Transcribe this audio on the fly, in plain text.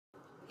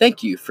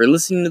Thank you for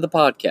listening to the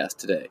podcast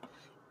today.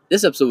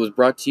 This episode was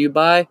brought to you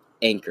by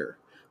Anchor.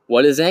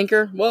 What is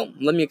Anchor? Well,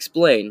 let me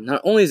explain.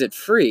 Not only is it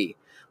free,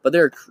 but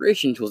there are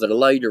creation tools that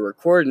allow you to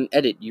record and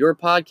edit your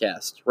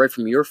podcast right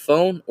from your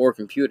phone or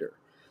computer.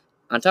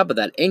 On top of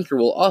that, Anchor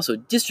will also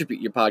distribute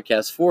your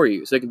podcast for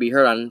you, so it can be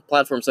heard on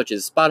platforms such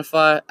as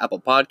Spotify, Apple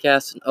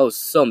Podcasts, and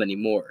so many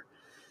more.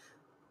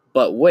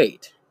 But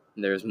wait,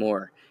 there's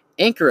more.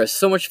 Anchor has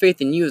so much faith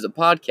in you as a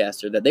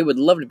podcaster that they would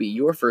love to be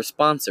your first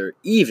sponsor,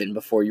 even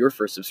before your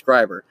first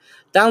subscriber.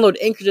 Download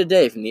Anchor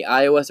today from the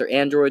iOS or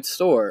Android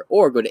store,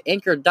 or go to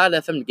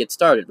anchor.fm to get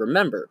started.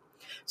 Remember,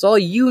 it's all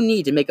you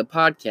need to make a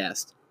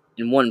podcast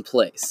in one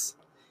place.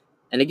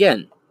 And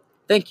again,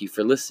 thank you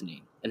for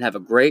listening, and have a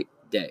great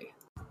day.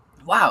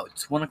 Wow,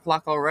 it's 1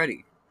 o'clock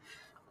already.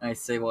 I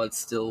say, well, it's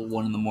still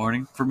 1 in the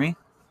morning for me.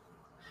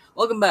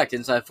 Welcome back to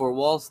Inside Four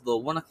Walls, the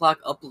 1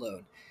 o'clock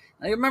upload.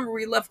 Now, you remember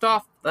we left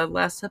off that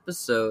last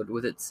episode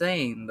with it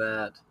saying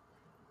that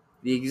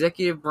the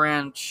executive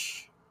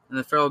branch and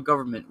the federal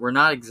government were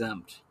not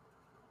exempt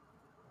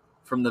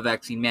from the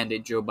vaccine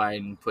mandate Joe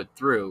Biden put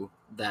through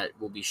that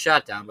will be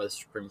shot down by the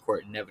Supreme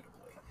Court inevitably.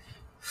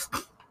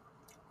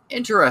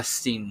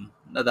 Interesting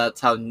that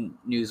that's how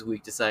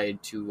Newsweek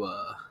decided to,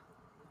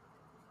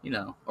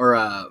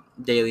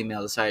 Daily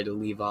Mail decided to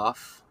leave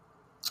off.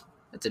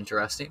 That's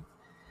interesting.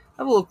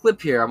 I have a little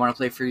clip here I want to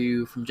play for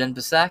you from Jen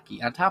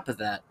Psaki. On top of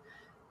that,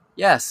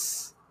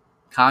 yes,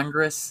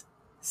 Congress,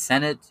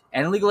 Senate,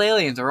 and illegal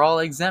aliens are all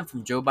exempt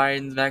from Joe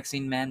Biden's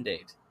vaccine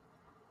mandate.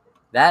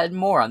 That and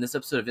more on this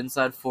episode of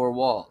Inside Four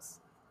Walls.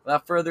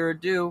 Without further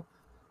ado,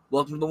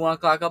 welcome to the 1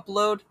 o'clock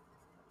upload,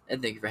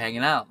 and thank you for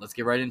hanging out. Let's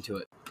get right into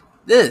it.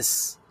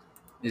 This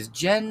is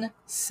Jen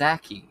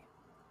Psaki,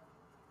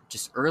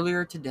 just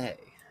earlier today.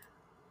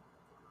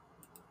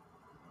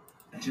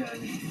 Jen,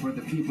 for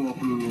the people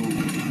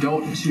who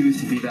don't choose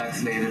to be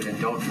vaccinated and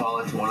don't fall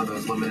into one of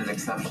those limited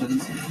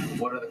exceptions,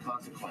 what are the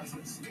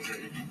consequences? Is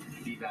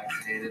it be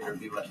vaccinated or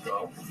be let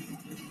go?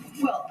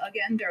 Well,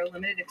 again, there are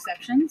limited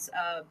exceptions,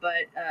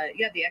 but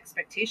the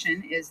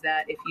expectation is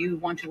that if you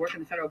want to work in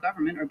the federal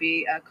government or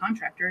be a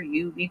contractor,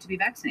 you need to be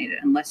vaccinated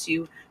unless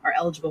you are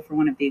eligible for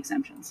one of the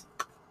exemptions.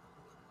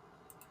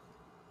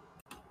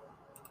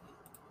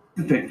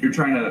 You're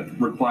trying to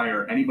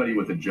require anybody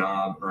with a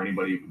job or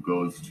anybody who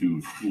goes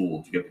to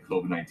school to get the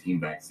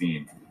COVID-19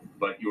 vaccine,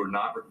 but you're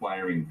not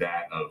requiring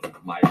that of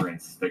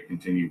migrants that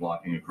continue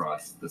walking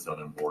across the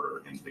southern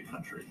border into the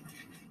country.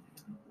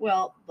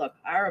 Well, look,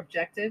 our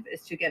objective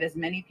is to get as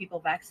many people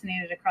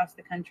vaccinated across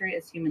the country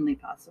as humanly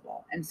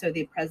possible. And so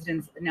the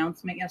president's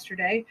announcement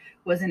yesterday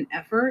was an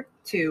effort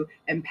to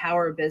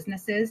empower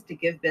businesses, to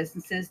give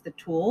businesses the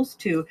tools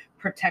to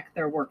protect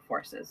their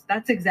workforces.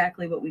 That's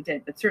exactly what we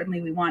did. But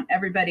certainly we want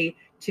everybody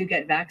to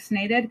get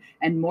vaccinated,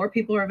 and more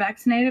people are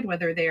vaccinated,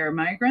 whether they are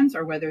migrants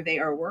or whether they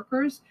are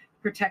workers,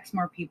 protects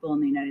more people in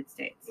the United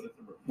States. But it's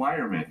a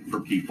requirement for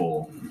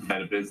people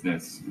at a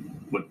business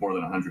with more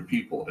than 100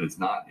 people. It's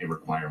not a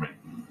requirement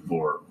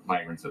for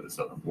migrants at the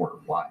southern border.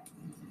 Why?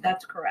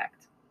 That's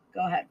correct.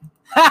 Go ahead.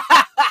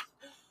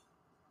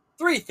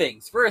 Three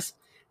things. First,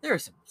 there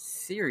is some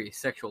serious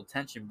sexual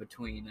tension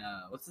between,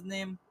 what's his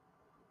name?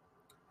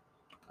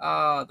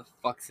 The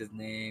fuck's his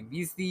name?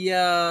 He's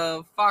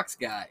the, Fox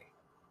guy.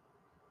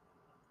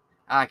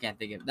 I can't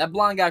think of it. That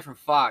blonde guy from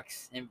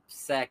Fox and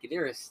Psaki.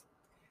 There is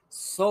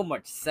so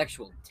much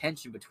sexual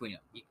tension between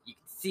them. You can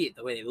see it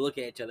the way they look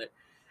at each other.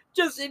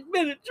 Just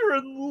admit it, you're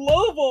in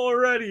love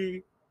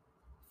already.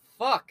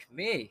 Fuck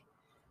me.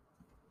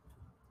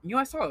 You know,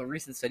 I saw a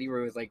recent study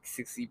where it was like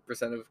 60%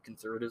 of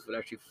conservatives would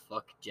actually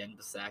fuck Jen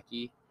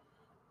Psaki.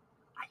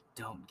 I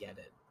don't get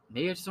it.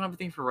 Maybe I just don't have a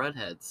thing for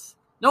redheads.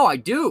 No, I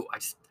do. I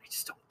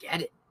just don't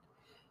get it.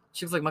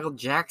 She was like Michael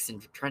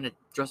Jackson trying to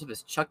dress up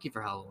as Chucky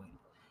for Halloween.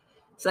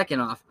 Second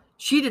off,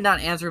 she did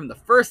not answer him the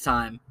first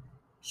time.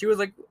 She was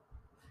like,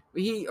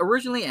 he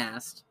originally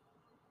asked,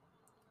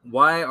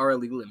 why are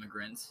illegal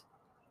immigrants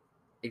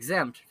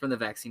exempt from the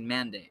vaccine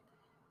mandate?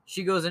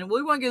 She goes in, well,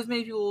 we want to get as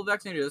many people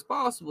vaccinated as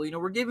possible. You know,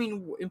 we're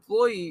giving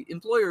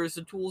employers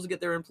the tools to get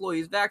their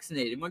employees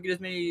vaccinated. We want to get as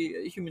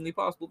many humanly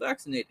possible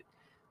vaccinated,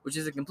 which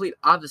is a complete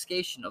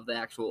obfuscation of the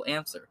actual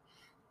answer.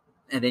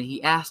 And then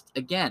he asked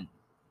again,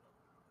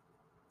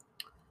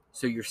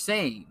 so you're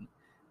saying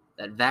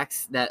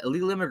that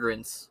illegal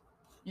immigrants,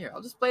 here,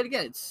 I'll just play it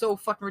again. It's so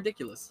fucking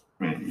ridiculous.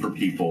 For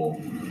people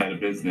at a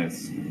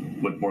business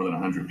with more than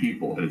 100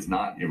 people, it's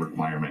not a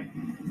requirement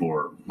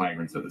for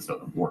migrants at the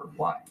southern border.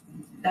 Why?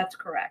 That's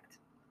correct.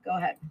 Go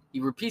ahead.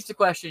 He repeats the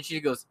question. She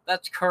goes,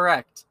 that's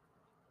correct.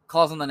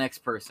 Calls on the next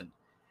person.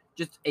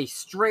 Just a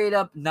straight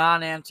up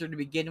non-answer to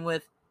begin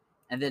with,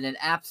 and then an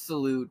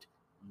absolute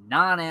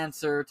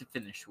non-answer to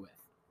finish with,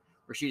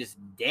 where she just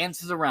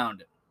dances around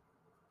it.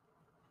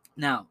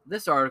 Now,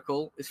 this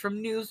article is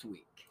from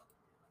Newsweek.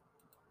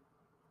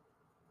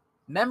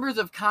 Members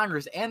of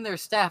Congress and their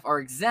staff are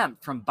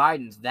exempt from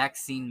Biden's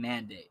vaccine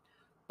mandate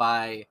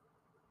by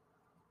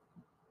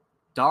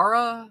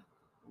Dara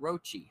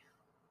Rochi.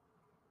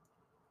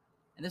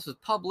 And this was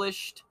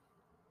published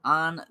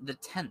on the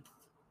 10th.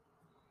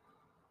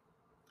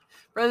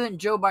 President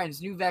Joe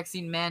Biden's new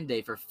vaccine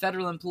mandate for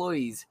federal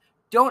employees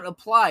don't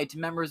apply to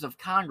members of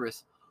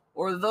Congress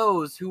or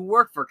those who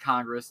work for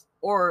Congress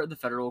or the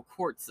federal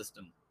court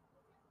system.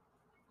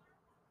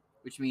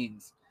 Which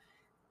means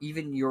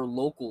even your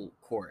local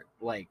court,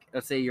 like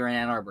let's say you're in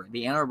Ann Arbor,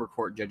 the Ann Arbor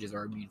court judges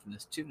are immune from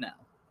this too now.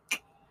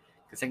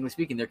 Because technically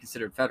speaking, they're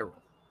considered federal.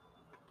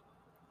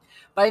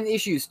 Biden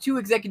issues 2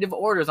 executive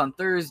orders on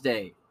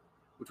Thursday,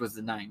 which was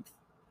the 9th,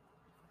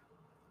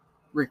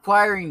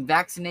 requiring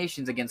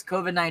vaccinations against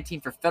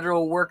COVID-19 for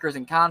federal workers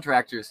and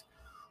contractors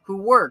who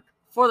work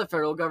for the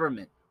federal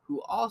government.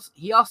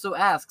 He also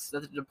asks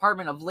that the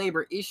Department of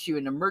Labor issue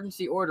an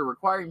emergency order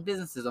requiring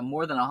businesses of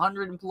more than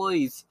 100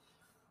 employees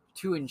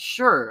to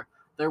ensure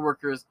their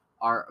workers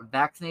are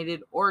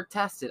vaccinated or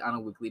tested on a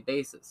weekly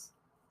basis.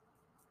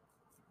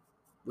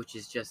 Which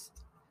is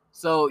just...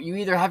 So you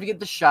either have to get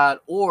the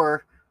shot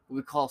or what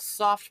we call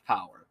soft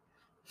power.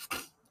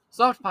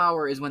 Soft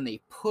power is when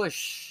they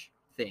push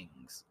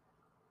things.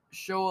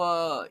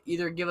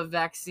 Either give a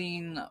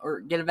vaccine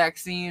or get a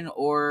vaccine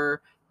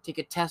or take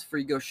a test before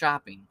you go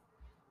shopping.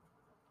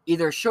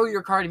 Either show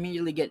your card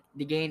immediately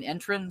to gain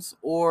entrance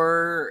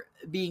or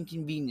be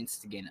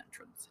inconvenienced to gain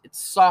entrance. It's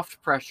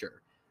soft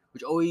pressure,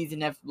 which always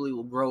inevitably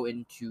will grow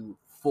into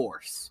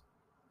force.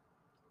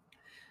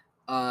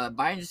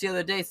 Biden just the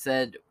other day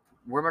said,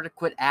 we're about to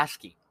quit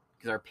asking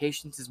because our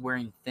patience is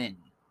wearing thin.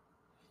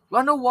 You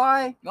want to know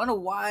why? You want to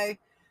know why?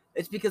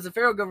 It's because the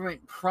federal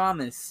government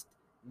promised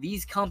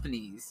these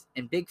companies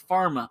and big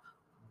pharma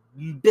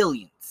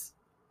billions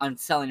on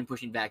selling and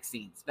pushing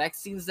vaccines.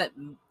 Vaccines that,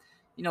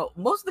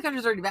 most of the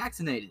country's already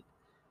vaccinated.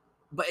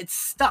 But it's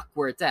stuck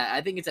where it's at.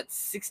 I think it's at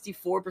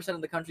 64%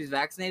 of the country's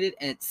vaccinated,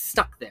 and it's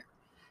stuck there.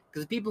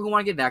 Because the people who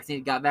want to get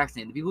vaccinated got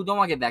vaccinated. The people who don't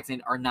want to get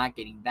vaccinated are not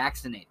getting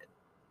vaccinated.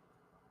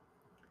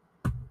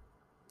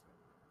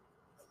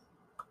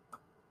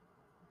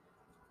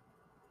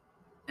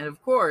 And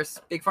of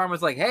course, Big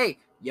Pharma's like, hey,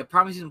 you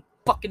promised some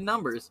fucking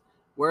numbers.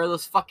 Where are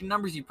those fucking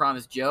numbers you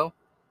promised, Joe?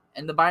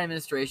 And the Biden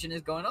administration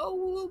is going,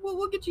 oh,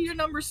 we'll get you your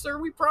numbers, sir.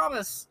 We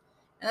promise.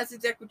 And that's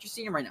exactly what you're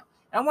seeing right now.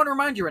 And I want to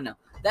remind you right now,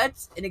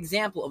 that's an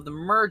example of the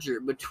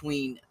merger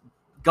between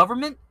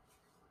government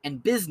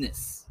and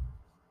business.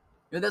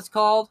 You know what that's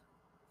called?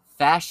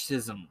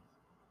 Fascism.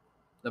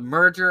 The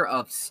merger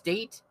of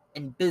state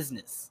and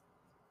business.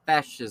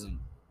 Fascism.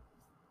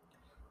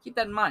 Keep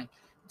that in mind.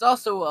 It's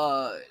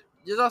also,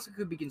 it also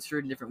could be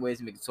construed in different ways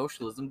to make it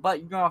socialism,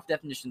 but you go off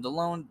definitions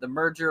alone, the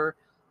merger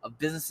of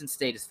business and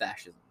state is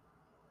fascism.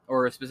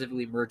 Or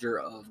specifically, merger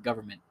of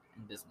government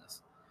and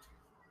business.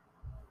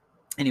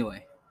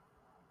 Anyway.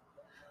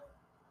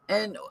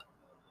 And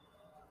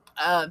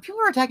people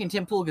are attacking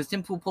Tim Pool because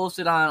Tim Pool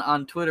posted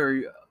on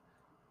Twitter,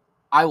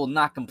 I will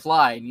not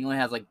comply, and he only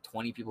has like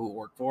 20 people who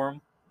work for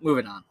him.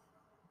 Moving on.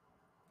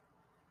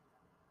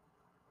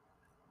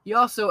 He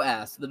also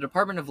asked the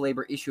Department of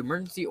Labor issue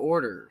emergency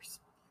orders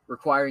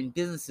requiring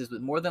businesses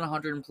with more than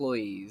 100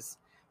 employees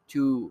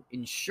to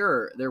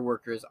ensure their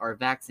workers are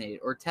vaccinated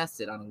or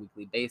tested on a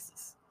weekly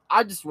basis.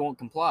 I just won't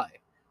comply.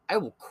 I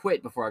will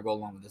quit before I go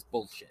along with this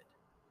bullshit.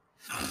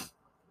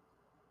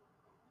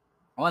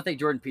 I want to thank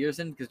Jordan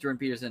Peterson because Jordan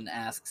Peterson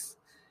asks,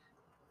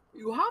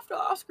 you have to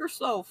ask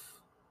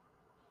yourself,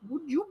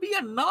 would you be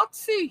a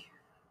Nazi?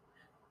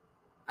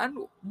 And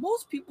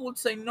most people would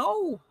say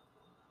no.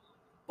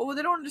 But what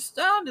they don't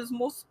understand is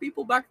most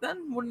people back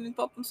then wouldn't have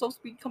thought themselves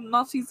to become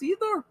Nazis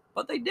either.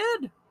 But they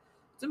did.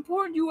 It's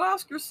important you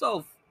ask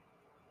yourself,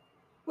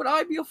 would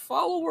I be a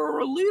follower or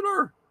a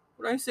leader?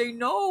 Would I say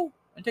no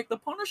and take the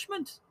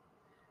punishment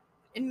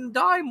and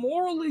die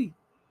morally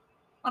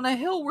on a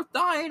hill worth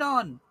dying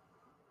on?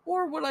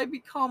 Or would I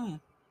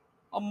become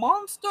a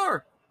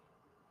monster?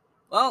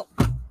 Well,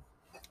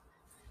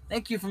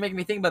 thank you for making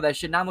me think about that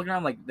shit. Now I'm looking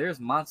around like, there's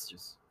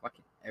monsters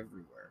fucking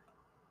everywhere.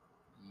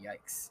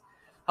 Yikes.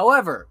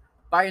 However,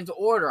 Biden's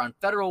order on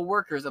federal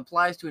workers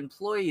applies to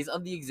employees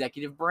of the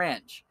executive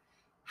branch,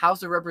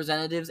 House of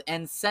Representatives,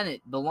 and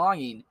Senate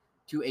belonging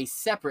to a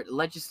separate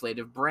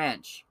legislative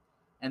branch,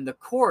 and the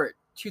court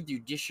to the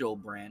judicial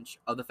branch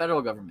of the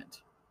federal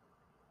government.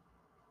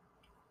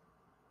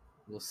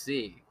 We'll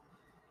see.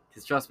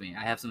 Because trust me,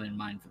 I have something in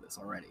mind for this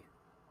already.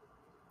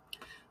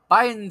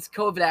 Biden's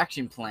COVID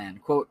action plan,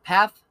 quote,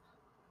 path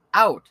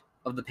out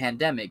of the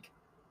pandemic,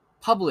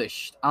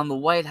 published on the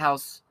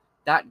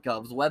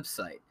WhiteHouse.gov's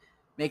website,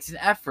 makes an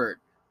effort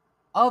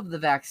of the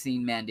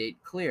vaccine mandate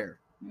clear.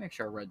 Let me make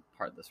sure I read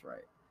part of this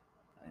right.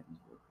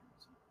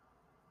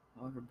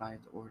 However,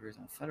 Biden's orders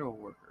on federal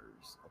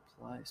workers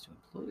applies to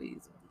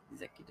employees of the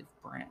executive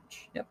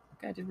branch. Yep,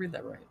 okay, I did read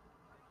that right.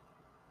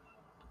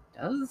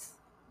 It does?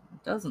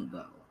 It doesn't,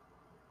 though.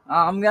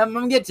 I'm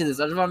gonna get to this.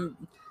 I don't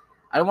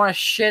want to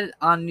shit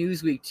on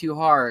Newsweek too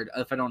hard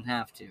if I don't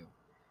have to.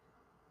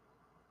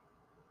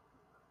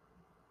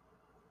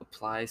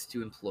 Applies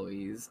to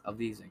employees of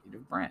the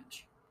executive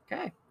branch.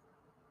 Okay.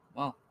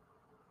 Well,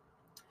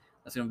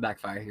 that's going to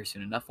backfire here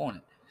soon enough, won't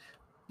it?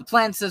 The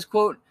plan says,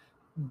 quote,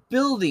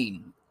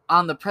 building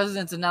on the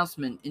president's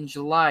announcement in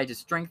July to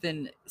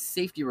strengthen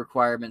safety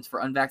requirements for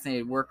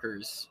unvaccinated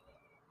workers,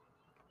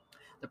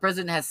 The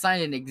president has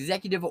signed an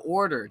executive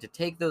order to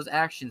take those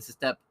actions a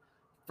step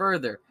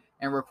further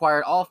and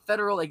required all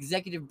federal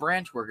executive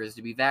branch workers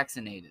to be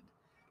vaccinated.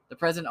 The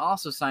president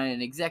also signed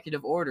an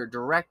executive order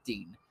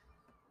directing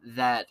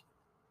that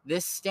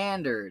this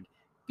standard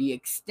be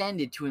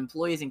extended to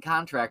employees and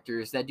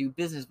contractors that do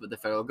business with the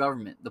federal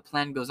government. The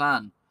plan goes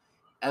on.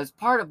 As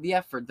part of the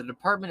effort, the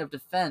Department of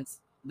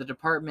Defense, the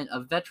Department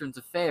of Veterans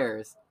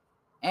Affairs,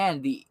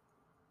 and the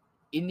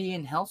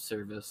Indian Health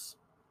Service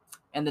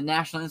and the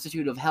National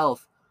Institute of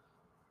Health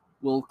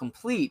will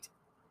complete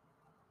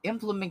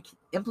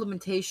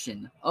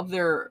implementation of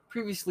their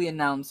previously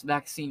announced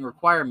vaccine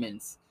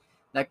requirements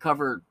that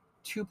cover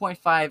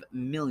 2.5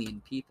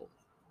 million people.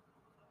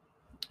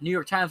 New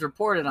York Times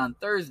reported on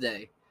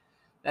Thursday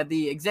that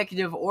the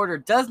executive order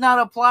does not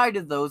apply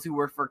to those who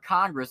work for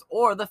Congress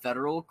or the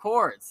federal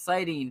courts,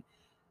 citing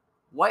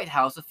White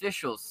House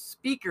officials.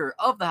 Speaker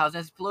of the House,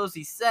 Nancy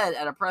Pelosi, said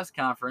at a press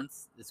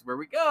conference, this is where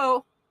we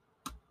go,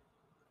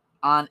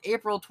 on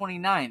April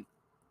 29th,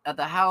 that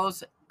the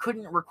House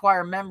couldn't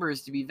require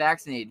members to be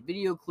vaccinated.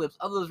 Video clips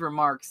of those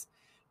remarks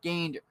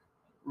gained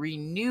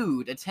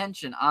renewed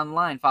attention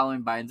online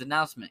following Biden's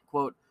announcement.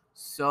 Quote,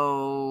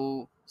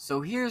 so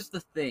here's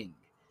the thing.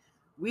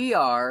 We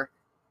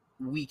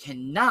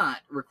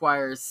cannot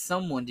require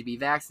someone to be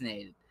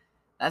vaccinated.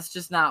 That's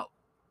just not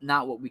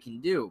what we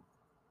can do.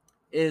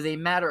 It is a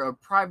matter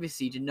of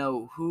privacy to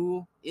know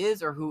who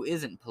is or who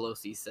isn't,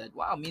 Pelosi said.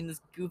 Wow, me and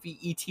this goofy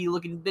E.T.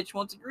 looking bitch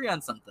won't agree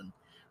on something.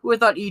 Who would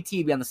have thought E.T.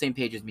 would be on the same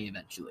page as me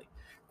eventually?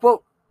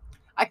 Quote,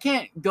 I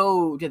can't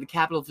go to the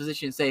Capitol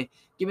physician and say,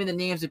 give me the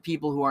names of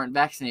people who aren't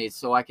vaccinated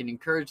so I can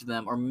encourage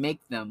them or make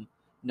them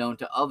known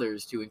to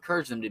others to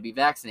encourage them to be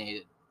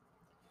vaccinated.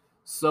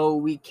 So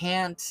we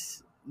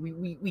can't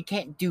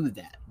do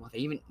that. Well, they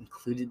even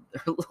included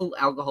their little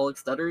alcoholic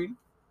stuttering.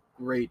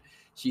 Great,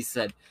 she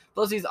said.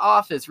 Pelosi's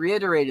office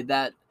reiterated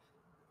that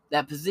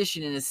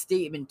position in a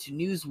statement to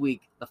Newsweek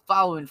the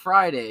following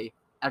Friday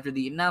after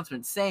the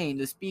announcement, saying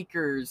the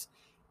speaker's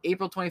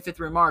April 25th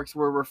remarks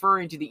were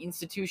referring to the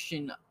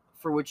institution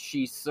for which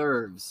she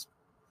serves.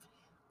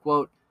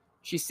 Quote,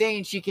 she's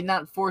saying she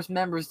cannot force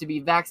members to be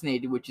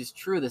vaccinated, which is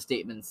true, the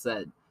statement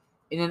said.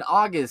 In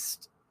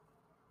August,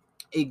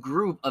 a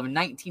group of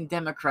 19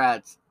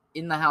 Democrats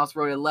in the House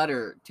wrote a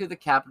letter to the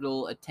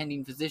Capitol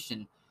attending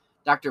physician,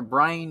 Dr.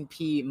 Brian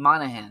P.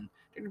 Monahan.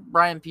 Dr.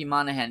 Brian P.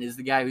 Monahan is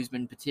the guy who's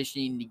been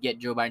petitioning to get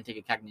Joe Biden to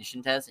take a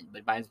cognition test,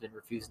 but Biden's been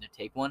refusing to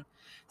take one.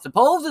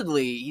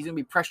 Supposedly, he's going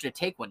to be pressured to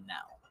take one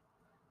now.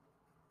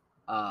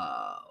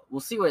 We'll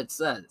see what it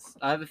says.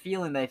 I have a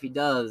feeling that if he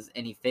does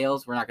and he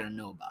fails, we're not going to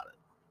know about it.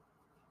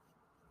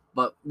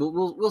 But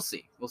we'll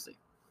see. We'll see.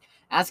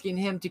 Asking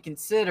him to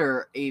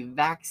consider a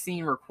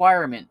vaccine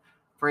requirement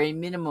for a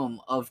minimum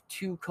of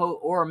two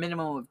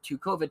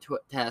COVID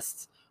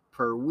tests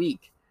per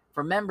week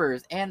for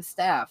members and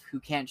staff who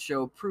can't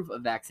show proof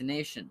of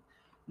vaccination.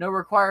 No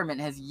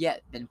requirement has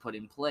yet been put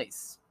in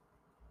place.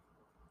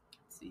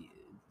 Let's see.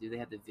 Do they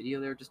have the video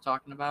they were just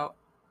talking about?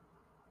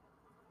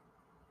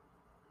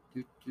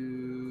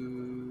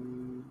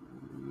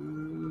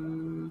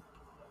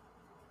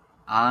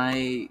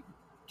 I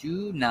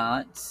do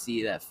not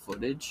see that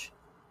footage.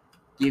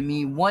 Give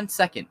me 1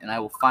 second and I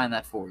will find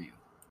that for you.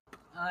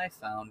 I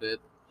found it.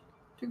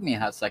 Took me a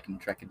hot second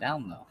to track it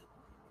down though.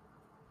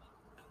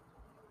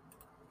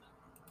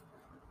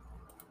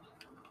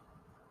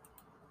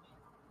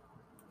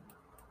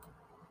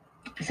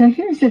 So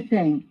here's the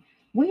thing.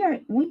 We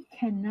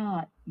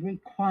cannot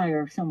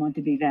require someone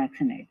to be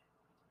vaccinated.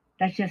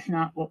 That's just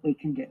not what we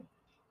can do.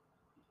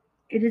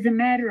 It is a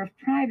matter of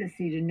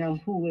privacy to know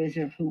who is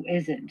or who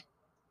isn't.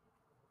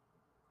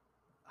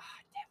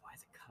 Damn, why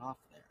is it cut off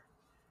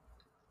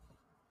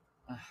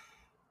there?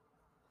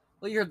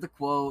 Well, you heard the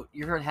quote.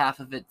 You heard half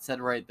of it said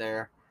right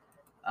there.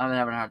 I'm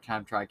having a hard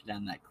time tracking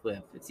down that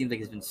clip. It seems like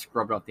it's been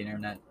scrubbed off the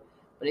internet.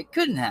 But it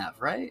couldn't have,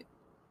 right?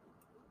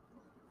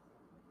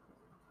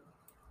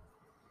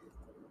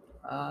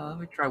 Let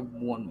me try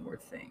one more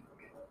thing.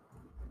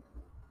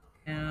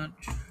 Can't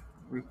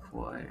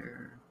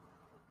require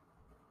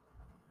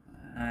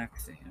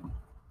vaccine.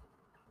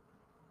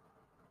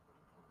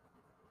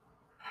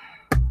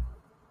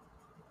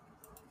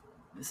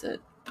 Is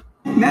it?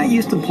 Matt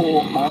used to pull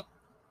all.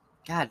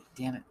 God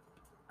damn it.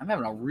 I'm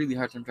having a really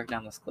hard time tracking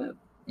down this clip.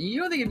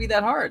 You don't think it'd be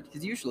that hard,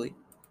 because usually.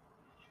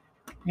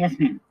 Yes,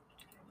 ma'am.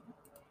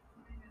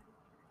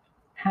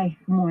 Hi,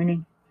 good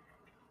morning.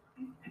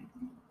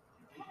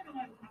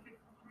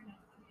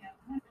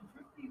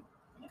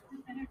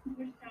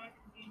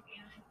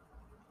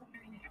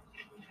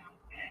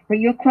 But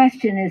your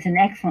question is an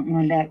excellent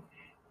one that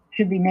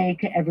should be made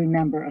to every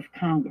member of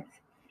Congress.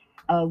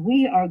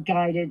 We are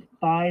guided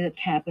by the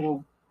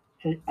Capitol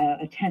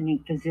attending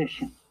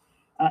physician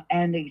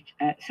and the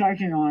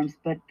sergeant arms,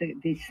 but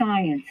the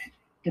science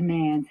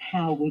demands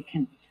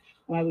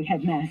why we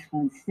have masks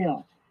on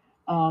still.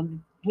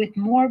 With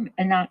more,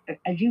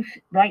 as you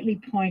rightly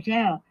point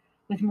out,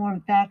 with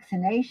more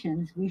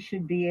vaccinations, we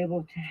should be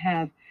able to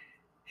have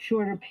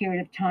shorter period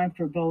of time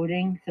for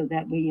voting so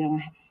that we,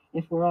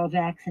 if we're all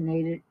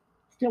vaccinated,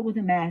 still with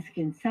a mask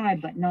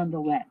inside, but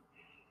nonetheless.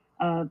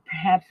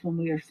 Perhaps when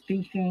we are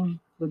speaking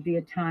would be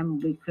a time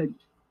we could,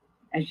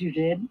 as you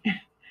did,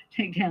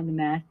 take down the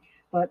mask.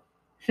 But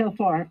so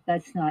far,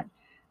 that's not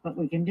what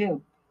we can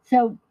do.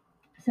 So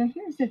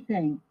here's the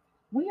thing: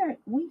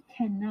 we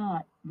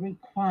cannot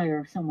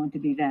require someone to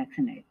be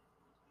vaccinated.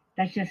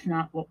 That's just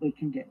not what we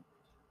can do.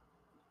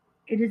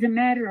 It is a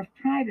matter of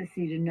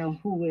privacy to know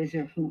who is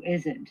or who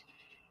isn't.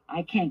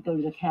 I can't go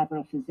to the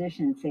Capitol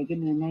physician and say, give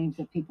me the names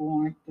of people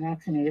who aren't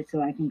vaccinated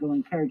so I can go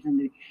encourage them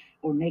to,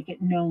 or make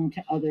it known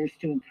to others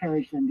to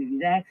encourage them to be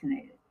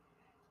vaccinated.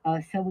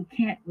 So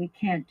we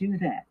can't do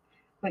that.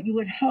 But you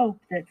would hope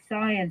that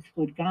science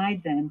would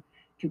guide them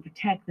to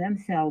protect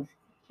themselves,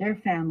 their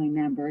family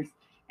members,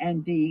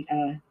 and be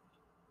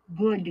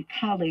good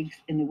colleagues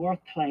in the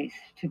workplace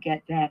to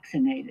get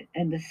vaccinated.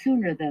 And the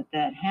sooner that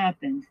that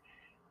happens,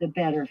 the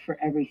better for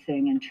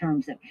everything in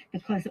terms of,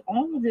 because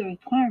all of the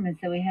requirements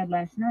that we had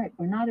last night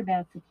were not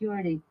about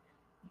security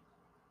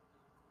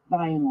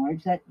by and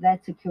large.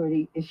 That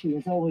security issue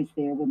is always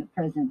there when the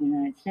president of the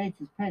United States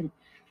is president.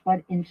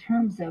 But in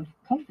terms of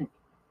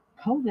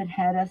COVID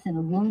had us in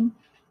a room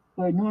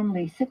where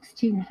normally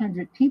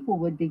 1,600 people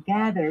would be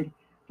gathered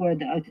for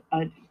the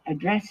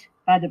address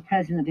by the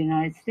president of the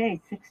United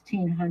States.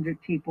 1,600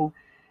 people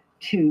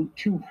to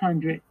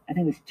 200, I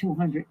think it was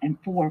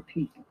 204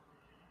 people,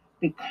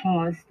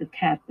 because the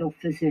Capitol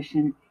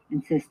physician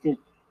insisted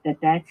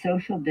that that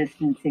social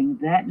distancing,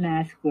 that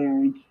mask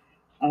wearing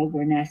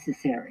were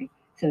necessary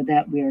so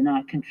that we are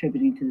not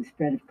contributing to the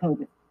spread of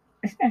COVID,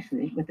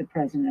 especially with the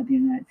President of the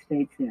United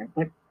States there,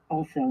 but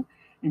also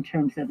in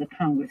terms of the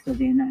Congress of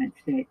the United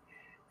States.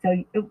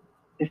 So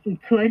if we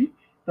could,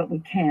 but we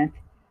can't,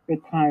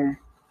 require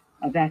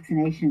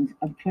vaccinations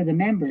for the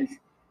members,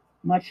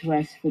 much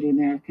less for the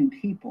American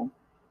people.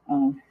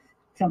 Uh,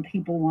 some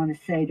people want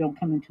to say, don't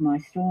come into my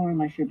store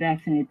unless you're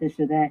vaccinated, this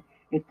or that.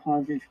 It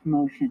causes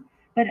commotion.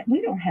 But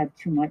we don't have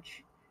too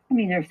much. I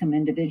mean, there are some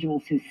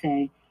individuals who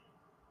say,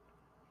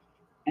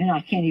 and I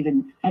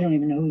don't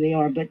even know who they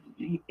are, but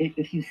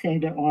if you say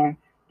there are,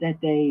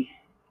 that they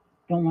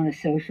don't want to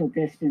social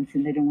distance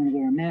and they don't want to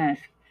wear a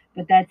mask,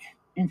 but that's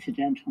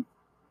incidental.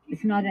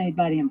 It's not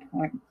anybody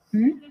important.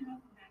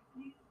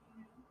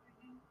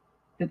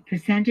 The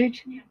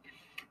percentage?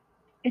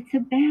 It's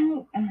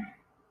about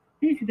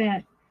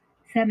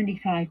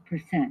 75%.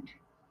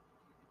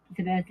 It's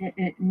about,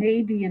 it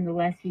may be in the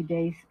last few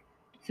days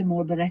some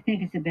more, but I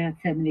think it's about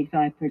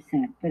 75%.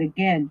 But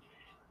again,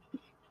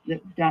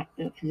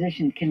 the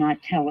physician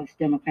cannot tell us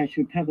Democrats,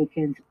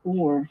 Republicans,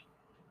 or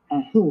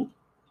who.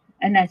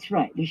 And that's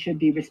right. We should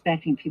be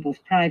respecting people's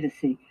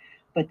privacy,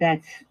 but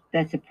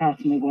that's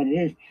approximately what it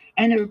is.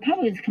 And the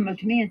Republicans come up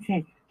to me and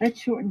say, let's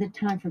shorten the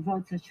time for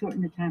votes. Let's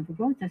shorten the time for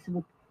votes. I said,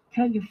 well,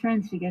 tell your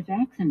friends to get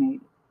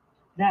vaccinated.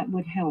 That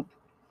would help.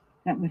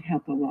 That would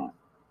help a lot.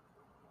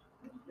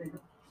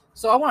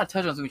 So I want to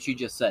touch on something you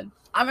just said.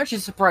 I'm actually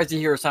surprised to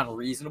hear it sound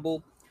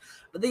reasonable.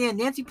 But then again,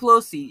 Nancy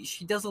Pelosi,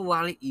 she does a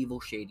lot of evil,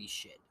 shady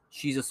shit.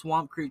 She's a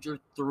swamp creature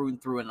through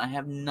and through, and I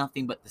have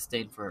nothing but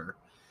disdain for her.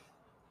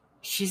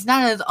 She's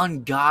not as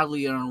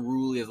ungodly and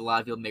unruly as a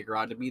lot of people make her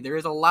out to be. There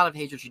is a lot of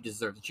hatred she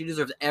deserves, and she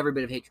deserves every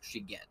bit of hatred she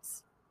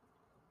gets.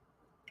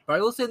 But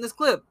I will say in this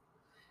clip,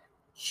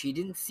 she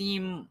didn't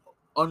seem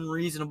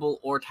unreasonable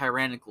or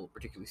tyrannical,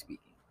 particularly speaking.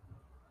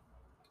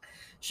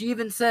 She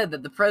even said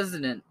that the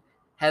president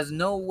has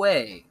no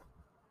way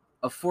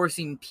of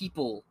forcing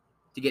people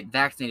to get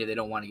vaccinated if they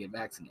don't want to get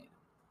vaccinated.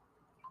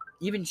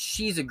 Even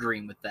she's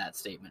agreeing with that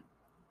statement.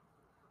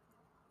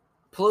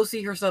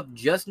 Pelosi herself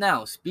just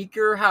now,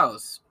 Speaker of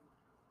House,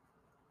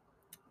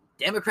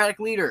 Democratic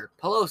leader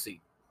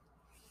Pelosi,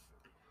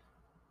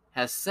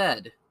 has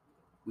said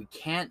we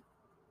can't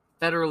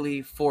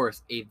federally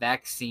force a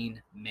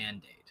vaccine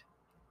mandate.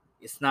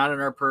 It's not in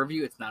our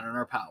purview. It's not in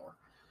our power.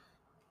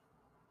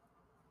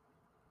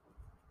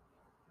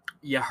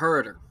 You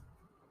heard her.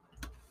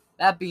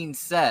 That being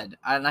said,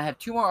 and I have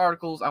two more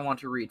articles I want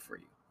to read for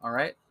you. All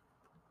right?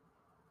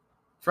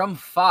 From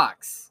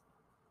Fox.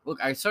 Look,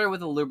 I started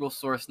with a liberal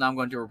source. Now I'm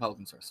going to a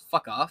Republican source.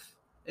 Fuck off.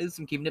 At least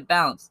I'm keeping it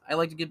balanced. I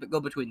like to go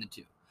between the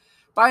two.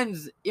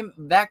 Biden's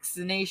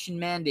vaccination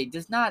mandate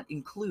does not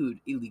include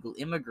illegal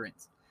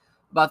immigrants.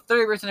 About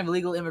 30% of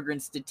illegal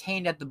immigrants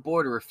detained at the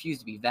border refuse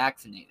to be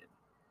vaccinated.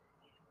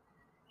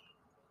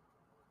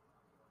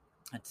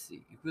 Let's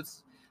see. It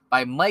was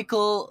by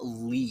Michael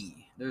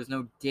Lee. There's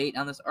no date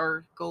on this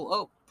article.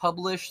 Oh,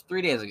 published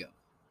 3 days ago,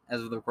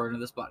 as of the recording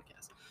of this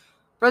podcast.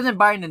 President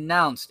Biden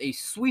announced a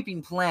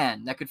sweeping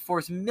plan that could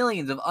force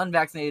millions of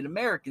unvaccinated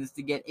Americans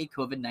to get a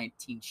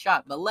COVID-19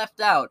 shot, but left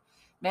out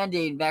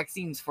mandating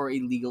vaccines for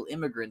illegal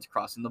immigrants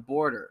crossing the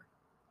border.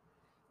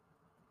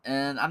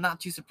 And I'm not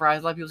too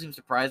surprised. A lot of people seem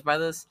surprised by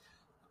this.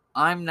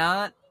 I'm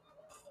not.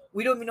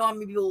 We don't even know how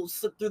many people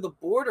slip through the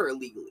border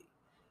illegally.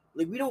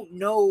 Like, we don't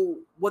know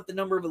what the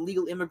number of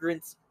illegal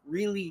immigrants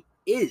really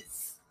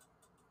is.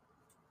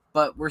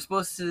 But we're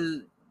supposed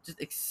to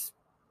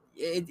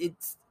it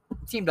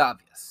seemed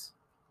obvious,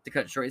 to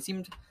cut it short. It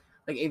seemed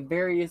like a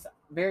very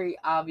very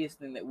obvious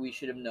thing that we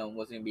should have known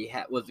wasn't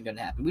going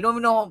to happen. We don't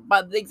even know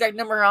by the exact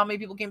number how many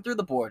people came through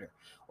the border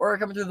or are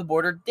coming through the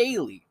border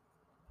daily.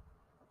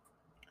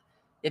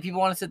 If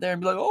people want to sit there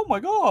and be like, oh my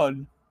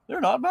God,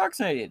 they're not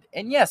vaccinated.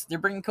 And yes, they're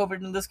bringing COVID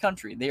into this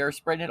country. They are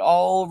spreading it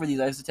all over these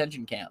ICE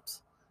detention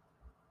camps.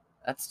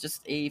 That's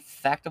just a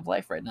fact of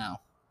life right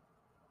now.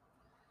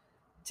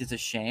 It's just a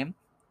shame.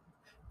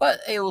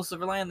 But hey, a little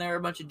silver lining there. A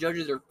bunch of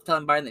judges are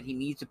telling Biden that he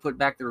needs to put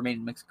back the Remain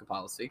in Mexico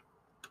policy.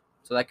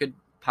 So that could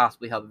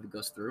possibly help if it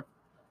goes through.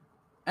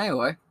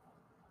 Anyway,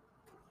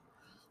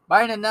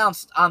 Biden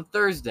announced on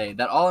Thursday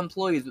that all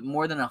employees with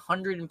more than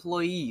 100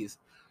 employees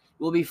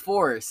will be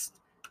forced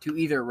to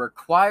either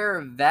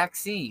require their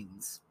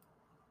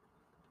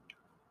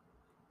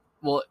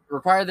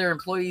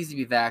employees to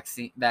be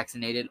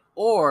vaccinated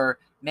or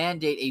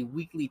mandate a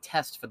weekly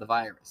test for the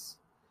virus.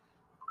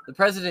 The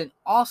president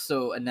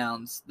also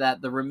announced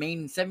that the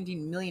remaining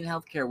 17 million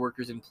healthcare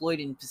workers employed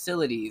in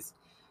facilities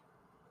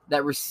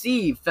that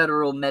receive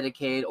federal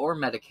Medicaid or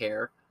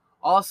Medicare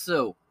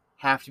also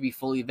have to be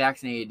fully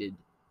vaccinated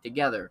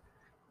together.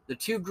 The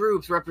two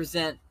groups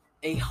represent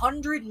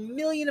 100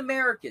 million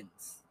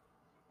Americans.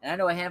 And I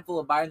know a handful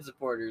of Biden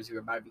supporters who are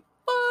about to be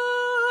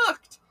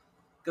fucked.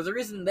 Because the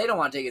reason they don't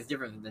want to take it is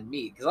different than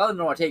me. Because a lot of them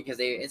don't want to take it because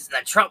it's the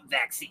Trump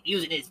vaccine,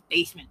 using his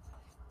basement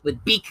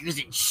with beakers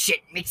and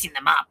shit, mixing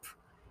them up.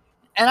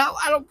 And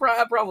I don't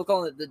have a problem with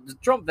calling it the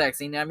Trump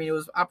vaccine. I mean, it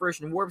was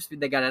Operation Warp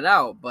Speed that got it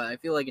out. But I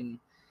feel like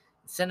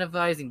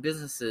incentivizing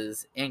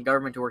businesses and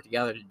government to work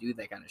together to do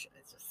that kind of shit,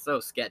 it's just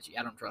so sketchy.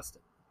 I don't trust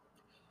it.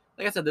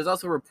 Like I said, there's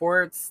also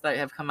reports that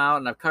have come out,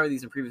 and I've covered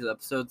these in previous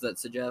episodes, that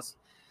suggest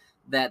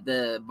that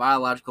the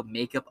biological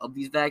makeup of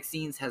these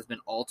vaccines has been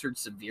altered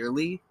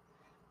severely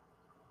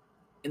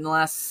in the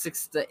last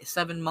 6 to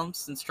 7 months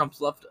since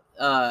Trump's left.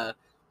 The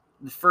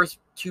first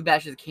two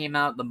batches came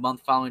out the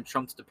month following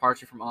Trump's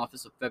departure from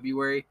office of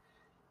February,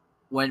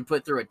 when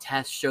put through a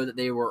test, showed that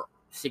they were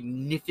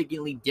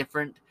significantly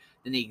different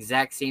than the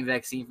exact same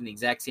vaccine from the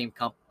exact same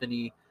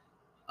company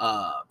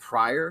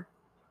prior.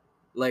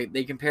 Like,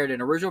 they compared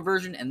an original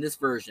version and this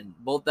version,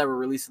 both that were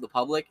released to the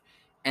public,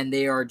 and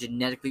they are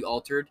genetically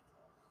altered,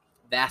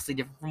 vastly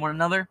different from one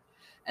another.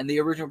 And the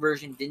original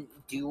version didn't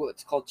do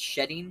what's called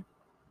shedding,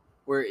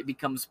 where it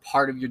becomes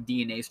part of your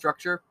DNA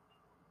structure.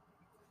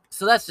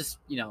 So that's just,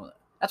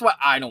 that's why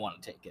I don't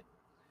want to take it.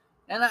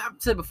 And I've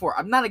said before,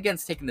 I'm not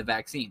against taking the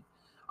vaccine.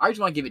 I just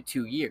want to give it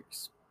 2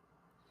 years.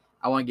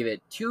 I want to give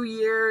it 2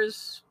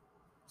 years,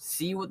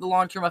 see what the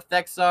long-term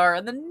effects are,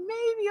 and then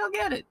maybe I'll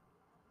get it.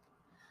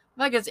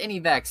 I'm not against any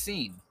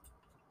vaccine.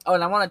 Oh,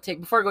 and I want to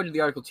before I go into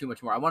the article too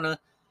much more, I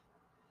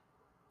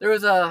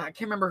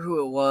can't remember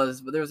who it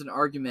was, but there was an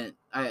argument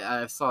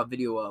I saw a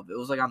video of. It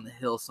was like on the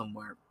Hill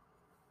somewhere,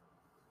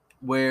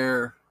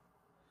 where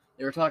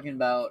they were talking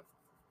about,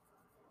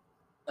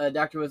 a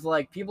doctor was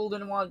like, people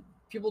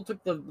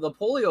took the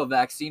polio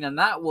vaccine, and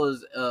that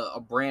was a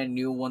brand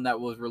new one that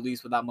was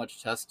released without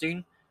much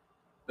testing,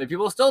 but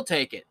people still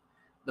take it.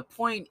 The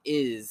point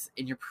is,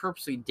 and you're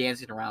purposely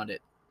dancing around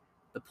it,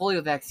 the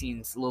polio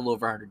vaccine's a little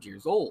over 100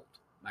 years old,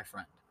 my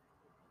friend.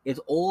 It's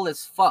old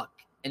as fuck,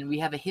 and we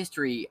have a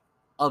history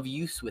of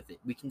use with it.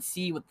 We can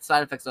see what the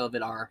side effects of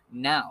it are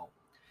now.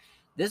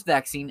 This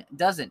vaccine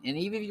doesn't, and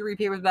even if you read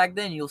papers back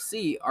then, you'll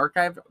see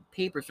archived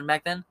papers from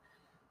back then.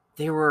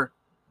 There were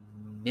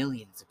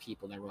millions of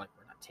people that were like,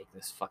 we're not taking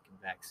this fucking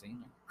vaccine.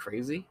 You're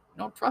crazy?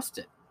 Don't trust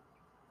it.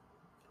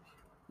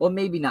 Well,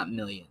 maybe not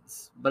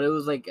millions, but it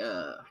was like,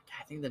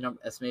 I think the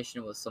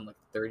estimation was some like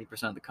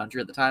 30% of the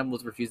country at the time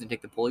was refusing to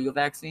take the polio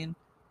vaccine.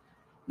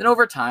 Then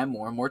over time,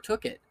 more and more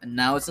took it. And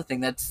now it's a thing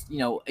that's,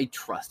 a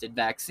trusted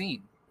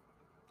vaccine.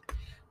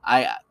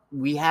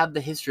 We have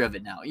the history of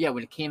it now. Yeah,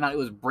 when it came out, it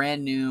was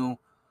brand new,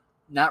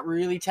 not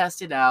really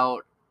tested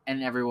out,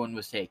 and everyone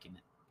was taking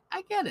it.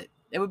 I get it.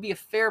 It would be a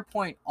fair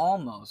point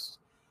almost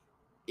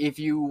if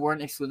you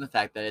weren't excluding the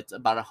fact that it's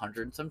about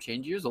 100 and some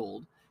change years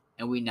old,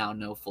 and we now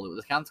know fully what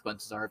the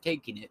consequences are of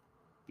taking it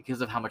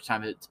because of how much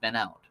time it's been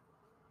out.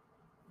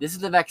 This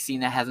is a vaccine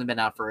that hasn't been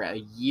out for a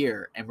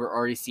year, and we're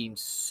already seeing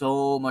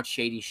so much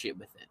shady shit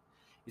with it.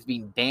 It's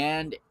being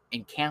banned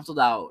and canceled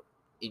out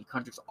in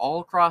countries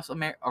all across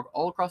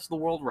the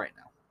world right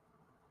now.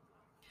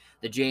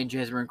 The J&J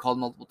has been recalled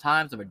multiple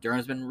times, the Moderna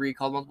has been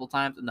recalled multiple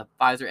times, and the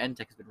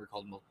Pfizer-BioNTech has been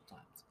recalled multiple times.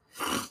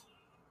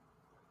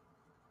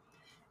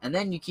 And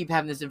then you keep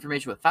having this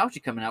information with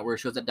Fauci coming out, where it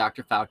shows that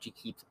Dr. Fauci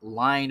keeps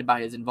lying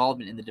about his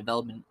involvement in the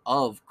development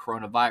of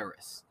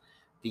coronavirus,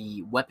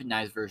 the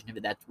weaponized version of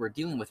it that we're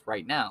dealing with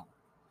right now.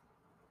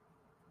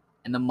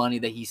 And the money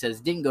that he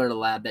says didn't go to the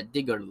lab, that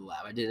did go to the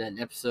lab. I did an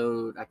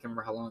episode, I can't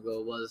remember how long ago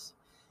it was.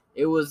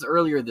 It was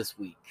earlier this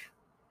week.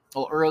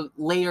 Or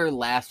later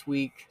last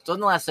week. So in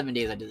the last 7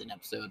 days I did an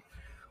episode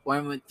where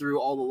I went through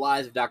all the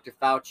lies of Dr.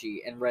 Fauci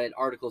and read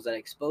articles that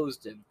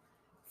exposed him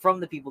from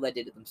the people that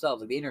did it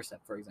themselves, like The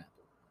Intercept, for example.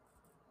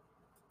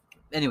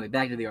 Anyway,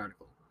 back to the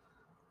article.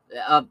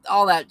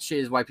 All that shit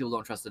is why people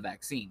don't trust the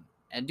vaccine.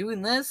 And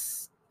doing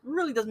this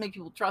really doesn't make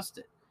people trust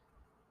it.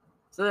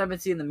 So I've been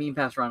seeing the meme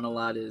passed around a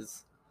lot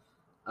is,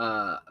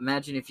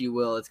 Imagine, if you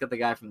will, it's got the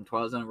guy from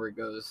Twilight Zone where it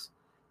goes,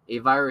 a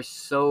virus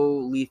so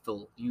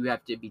lethal you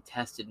have to be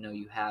tested to know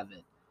you have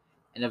it,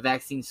 and a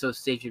vaccine so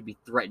safe you'd be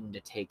threatened to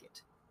take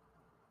it.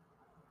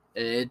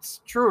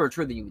 It's truer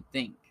than you would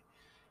think.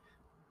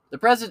 The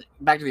president,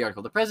 back to the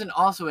article, the president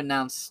also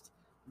announced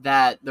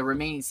that the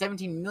remaining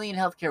 17 million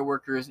healthcare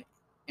workers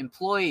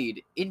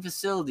employed in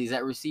facilities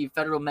that receive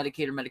federal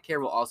Medicaid or Medicare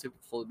will also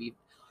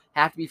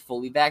have to be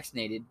fully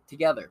vaccinated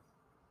together.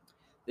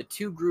 The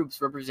two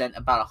groups represent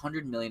about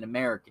 100 million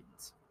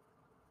Americans.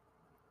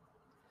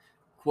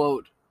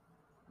 Quote,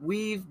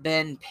 we've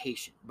been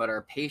patient, but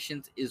our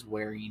patience is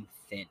wearing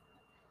thin.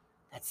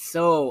 That's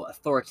so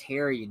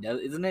authoritarian,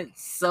 isn't it?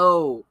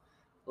 So,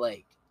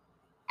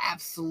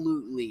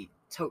 absolutely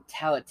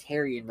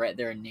totalitarian right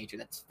there in nature.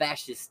 That's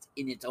fascist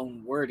in its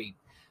own wording.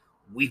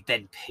 We've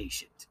been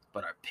patient,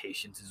 but our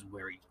patience is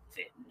wearing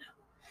thin.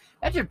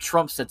 Imagine if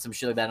Trump said some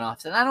shit like that in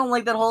office. And I don't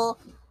like that whole,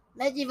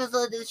 let's give us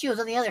the shoes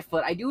on the other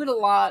foot. I do it a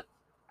lot.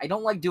 I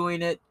don't like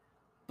doing it,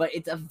 but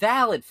it's a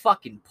valid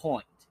fucking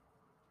point.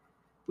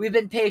 We've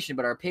been patient,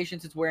 but our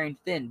patience is wearing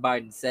thin,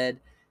 Biden said,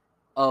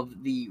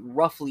 of the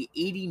roughly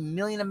 80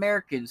 million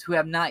Americans who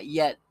have not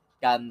yet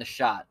gotten the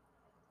shot.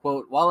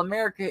 Quote, while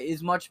America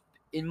is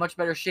in much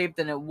better shape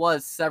than it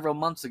was several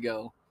months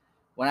ago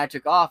when I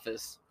took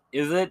office,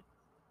 is it?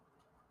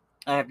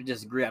 I have to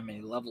disagree on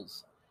many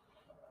levels.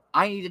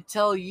 I need to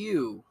tell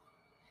you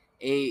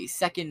a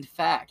second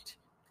fact.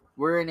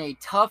 We're in a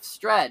tough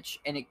stretch,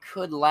 and it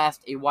could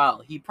last a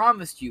while. He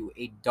promised you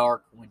a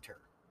dark winter.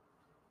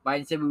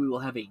 Biden said we will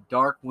have a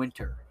dark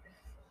winter.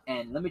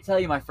 And let me tell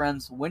you, my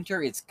friends,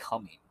 winter is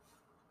coming.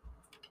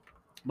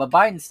 But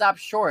Biden stopped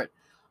short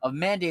of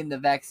mandating the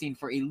vaccine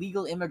for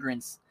illegal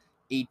immigrants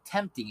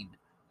attempting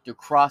to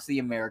cross the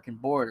American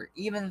border,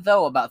 even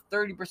though about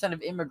 30%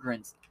 of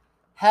immigrants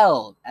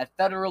held at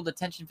federal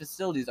detention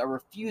facilities are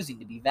refusing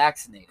to be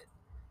vaccinated.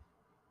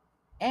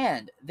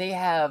 And they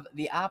have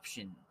the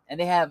option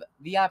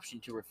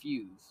to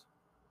refuse.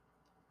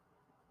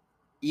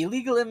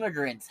 Illegal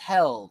immigrants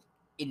held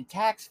in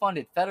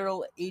tax-funded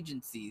federal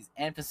agencies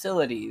and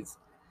facilities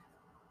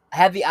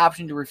have the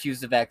option to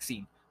refuse the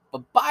vaccine.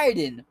 But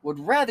Biden would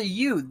rather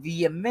you,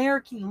 the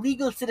American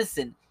legal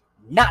citizen,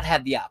 not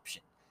have the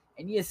option.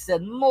 And he has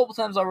said multiple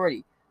times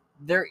already,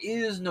 there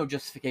is no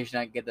justification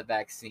I can get the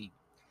vaccine.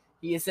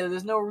 He has said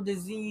there's no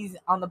disease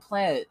on the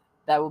planet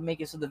that will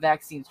make it so the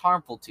vaccine is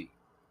harmful to you.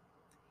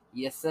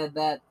 He has said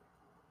that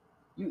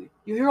you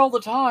hear all the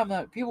time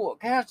that people with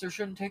cancer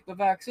shouldn't take the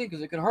vaccine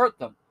because it could hurt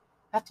them.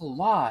 That's a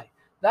lie.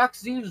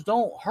 Vaccines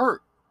don't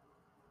hurt.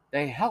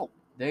 They help.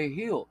 They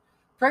heal.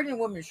 Pregnant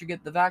women should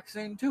get the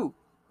vaccine too.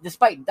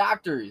 Despite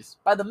doctors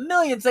by the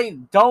millions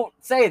saying, don't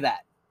say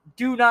that.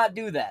 Do not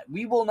do that.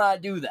 We will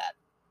not do that.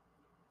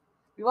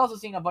 We've also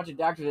seen a bunch of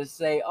doctors that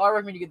say, I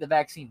recommend you get the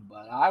vaccine,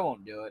 but I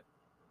won't do it.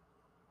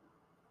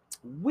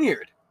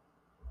 Weird.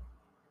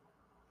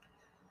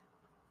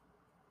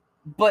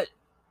 But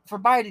for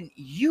Biden,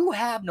 you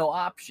have no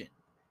option.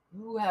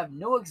 You have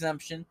no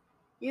exemption.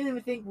 He doesn't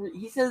even think,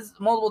 he says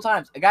multiple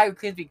times, a guy who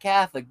claims to be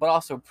Catholic but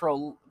also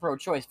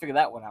pro-choice, figure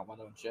that one out, why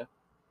don't you?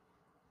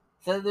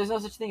 So there's no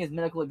such thing as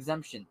medical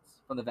exemptions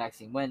from the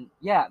vaccine. When,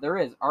 yeah, there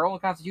is. Our own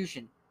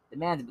Constitution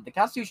demands it, but the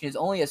Constitution is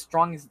only as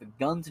strong as the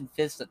guns and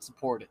fists that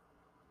support it.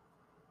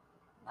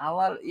 Not a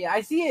lot of,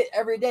 I see it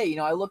every day.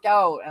 I look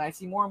out and I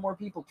see more and more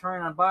people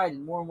turning on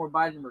Biden, more and more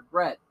Biden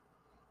regret.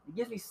 It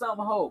gives me some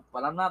hope,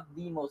 but I'm not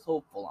the most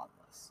hopeful on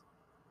this.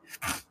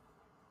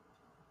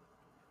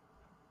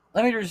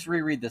 Let me just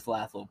reread this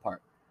last little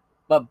part.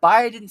 But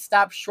Biden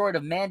stopped short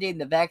of mandating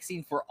the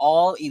vaccine for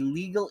all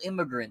illegal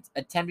immigrants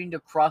attempting to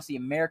cross the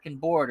American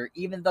border,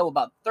 even though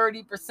about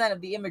 30%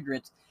 of the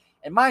immigrants,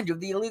 and mind you, of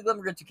the illegal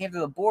immigrants who came to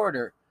the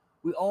border,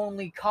 we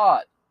only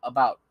caught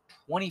about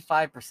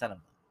 25% of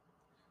them.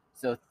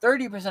 So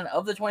 30%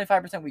 of the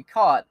 25% we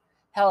caught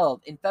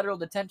held in federal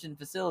detention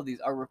facilities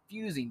are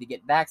refusing to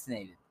get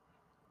vaccinated.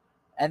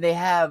 And they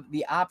have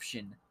the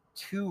option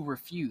to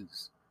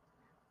refuse.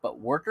 But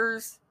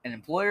workers and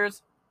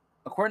employers,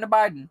 according to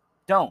Biden,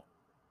 don't.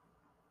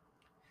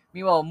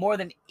 Meanwhile, more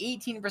than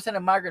 18%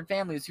 of migrant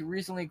families who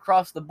recently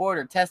crossed the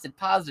border tested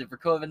positive for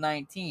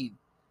COVID-19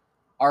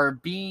 are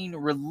being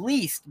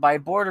released by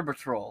Border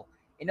Patrol.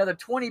 Another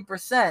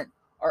 20%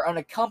 are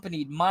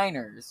unaccompanied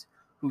minors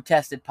who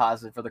tested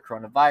positive for the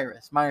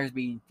coronavirus, minors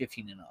being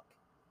 15 and up.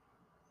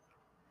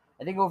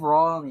 I think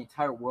overall, on the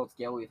entire world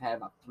scale, we've had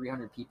about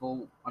 300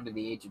 people under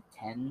the age of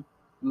 10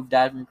 who've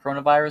died from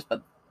coronavirus,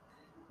 but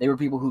they were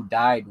people who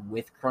died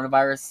with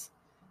coronavirus.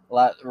 A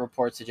lot of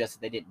reports suggest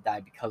that they didn't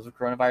die because of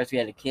coronavirus. We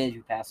had a kid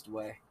who passed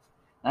away.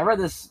 And I read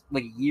this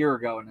like a year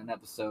ago in an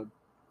episode.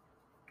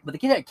 But the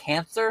kid had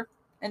cancer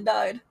and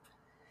died.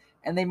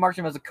 And they marked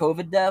him as a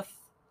COVID death.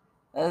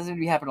 That doesn't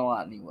be happening a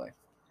lot anyway.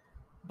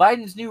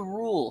 Biden's new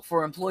rule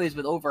for employees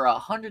with over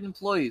 100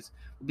 employees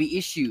will be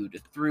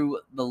issued through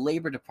the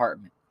Labor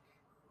Department.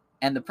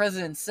 And the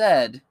president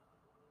said,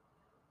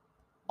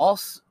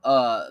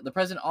 the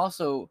president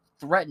also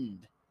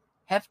threatened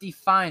hefty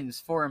fines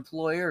for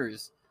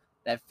employers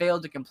that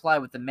failed to comply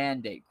with the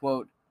mandate.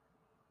 Quote,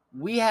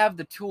 We have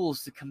the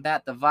tools to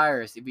combat the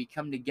virus if we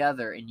come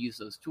together and use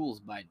those tools,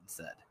 Biden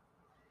said.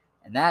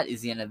 And that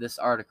is the end of this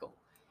article.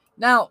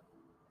 Now,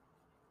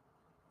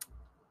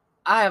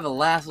 I have a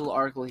last little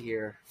article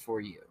here for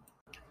you.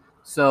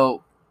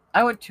 So,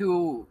 I went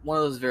to one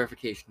of those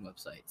verification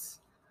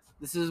websites.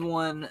 This is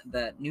one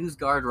that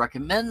NewsGuard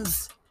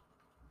recommends.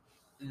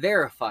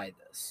 Verify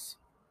this.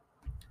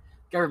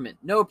 Government,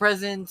 no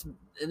president,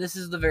 and this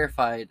is the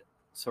verified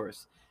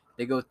source.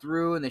 They go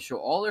through and they show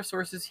all their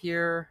sources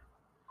here.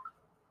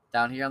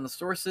 Down here on the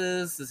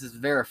sources, this is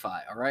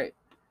verify, all right?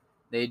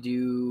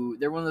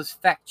 They're one of those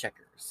fact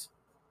checkers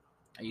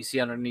you see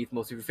underneath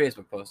most of your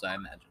Facebook posts, I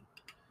imagine.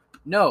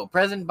 No,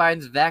 President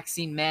Biden's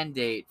vaccine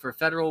mandate for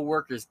federal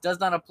workers does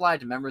not apply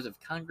to members of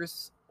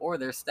Congress or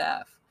their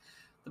staff.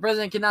 The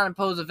president cannot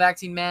impose a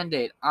vaccine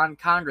mandate on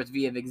Congress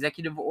via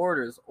executive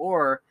orders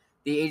or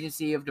the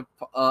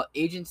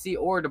agency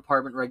or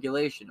department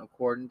regulation,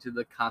 according to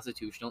the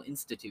Constitutional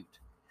Institute.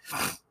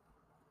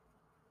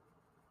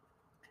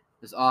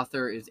 This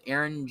author is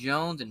Aaron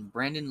Jones and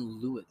Brandon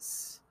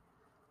Lewis.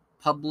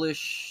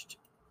 Published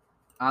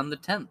on the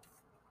 10th.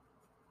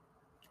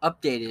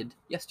 Updated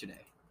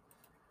yesterday.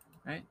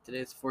 Right? Today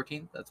is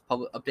 14th. That's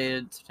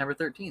updated September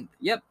 13th.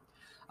 Yep.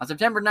 On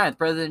September 9th,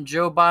 President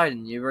Joe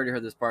Biden, you've already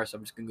heard this part, so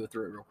I'm just going to go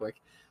through it real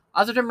quick.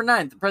 On September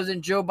 9th,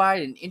 President Joe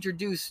Biden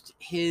introduced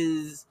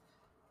his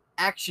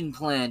action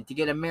plan to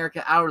get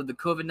America out of the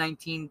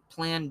COVID-19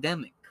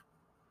 pandemic.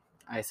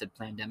 I said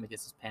pandemic,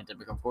 this is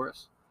pandemic, of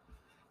course.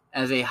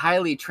 As a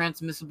highly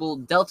transmissible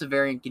Delta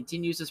variant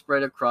continues to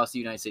spread across the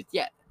United States.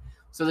 Yeah,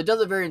 so the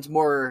Delta variant's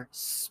more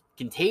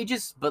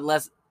contagious, but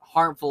less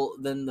harmful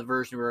than the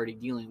version we're already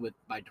dealing with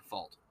by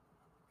default.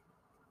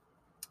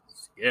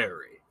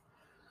 Scary.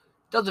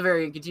 Delta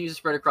variant continues to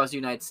spread across the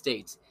United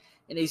States.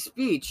 In a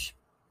speech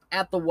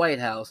at the White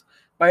House,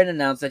 Biden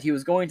announced that he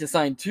was going to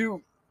sign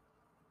 2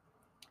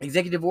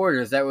 executive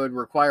orders that would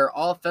require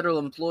all federal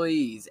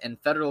employees and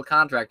federal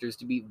contractors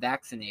to be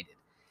vaccinated.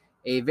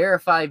 A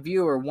verified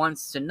viewer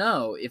wants to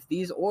know if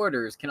these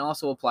orders can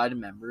also apply to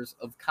members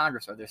of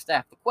Congress or their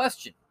staff. The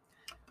question,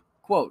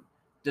 quote,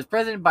 does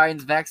President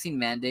Biden's vaccine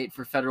mandate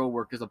for federal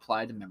workers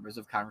apply to members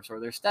of Congress or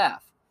their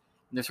staff?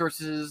 And their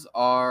sources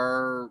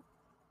are...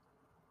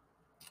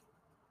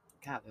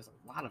 God, there's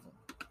a lot of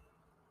them.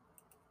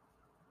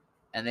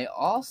 And they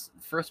all...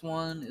 First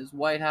one is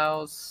White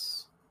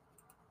House.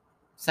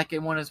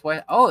 Second one is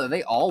White... Oh, are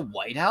they all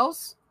White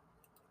House?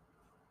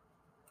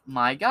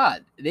 My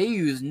God. They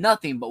use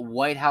nothing but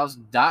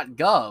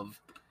whitehouse.gov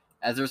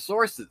as their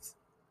sources.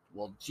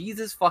 Well,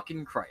 Jesus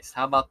fucking Christ.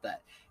 How about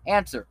that?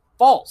 Answer,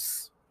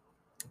 false.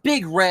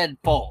 Big red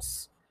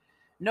false.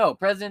 No,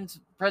 President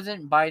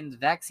Biden's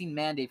vaccine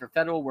mandate for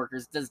federal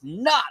workers does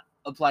not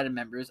apply to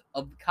members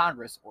of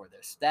Congress or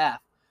their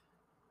staff.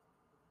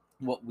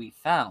 What we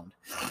found.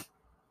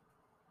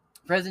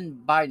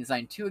 President Biden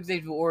signed 2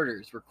 executive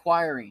orders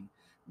requiring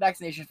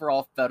vaccination for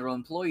all federal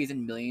employees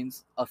and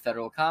millions of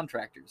federal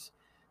contractors.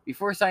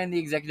 Before signing the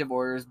executive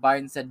orders,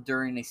 Biden said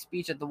during a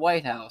speech at the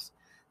White House,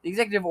 the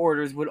executive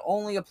orders would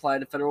only apply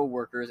to federal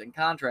workers and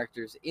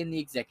contractors in the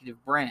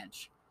executive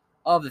branch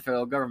of the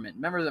federal government.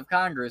 Members of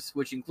Congress,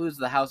 which includes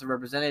the House of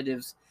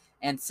Representatives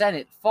and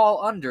Senate,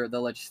 fall under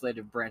the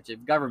legislative branch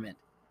of government.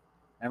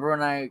 Remember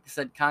when I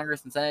said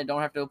Congress and Senate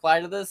don't have to apply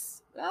to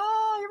this?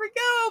 Oh, here we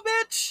go,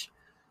 bitch!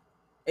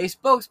 A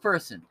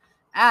spokesperson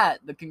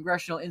at the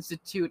Congressional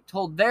Institute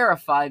told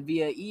Verify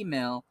via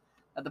email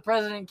that the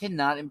president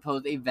cannot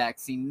impose a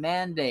vaccine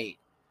mandate.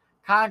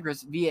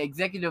 Congress, via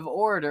executive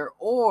order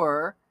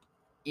or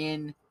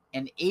in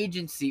an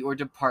agency or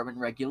department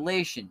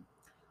regulation.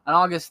 On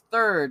August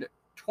 3rd,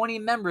 20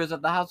 members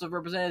of the House of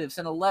Representatives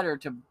sent a letter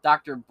to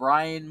Dr.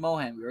 Brian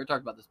Mohan, we already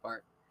talked about this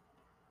part,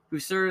 who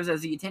serves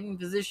as the attending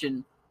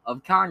physician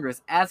of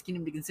Congress, asking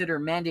him to consider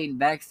mandating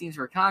vaccines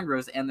for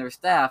Congress and their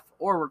staff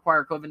or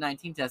require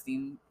COVID-19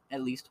 testing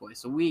at least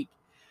twice a week.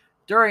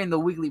 During the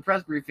weekly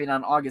press briefing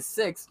on August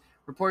 6th,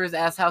 reporters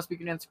asked House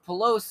Speaker Nancy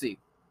Pelosi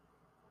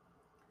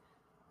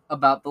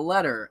about the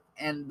letter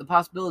and the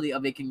possibility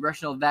of a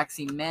congressional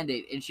vaccine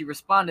mandate, and she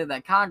responded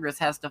that Congress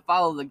has to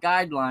follow the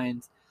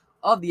guidelines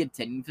of the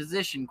attending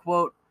physician.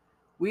 Quote,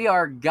 we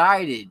are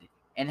guided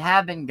and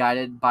have been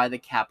guided by the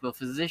Capitol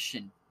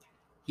physician.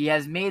 He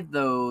has made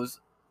those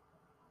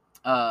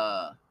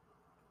I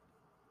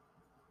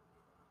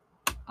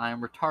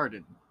am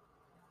retarded.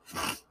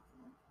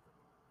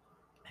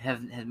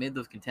 Have made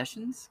those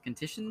conditions?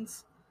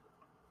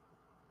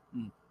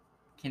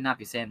 Cannot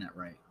be saying that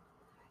right.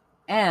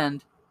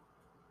 And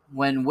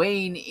when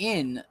weighing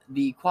in,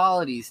 the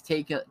equalities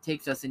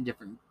takes us in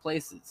different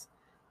places.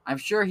 I'm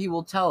sure he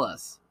will tell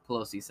us,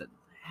 Pelosi said.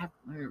 Let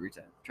me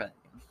try that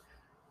again.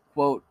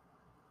 Quote,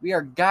 we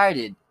are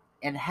guided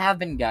and have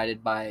been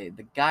guided by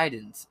the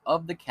guidance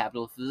of the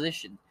Capitol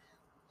physician.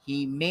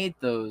 He made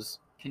those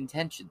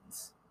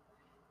contentions.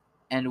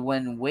 And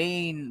when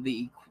weighing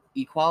the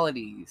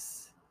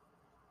equalities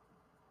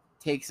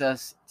takes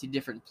us to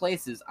different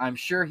places, I'm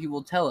sure he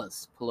will tell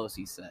us,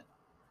 Pelosi said.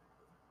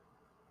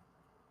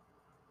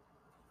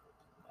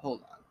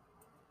 Hold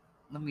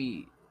on.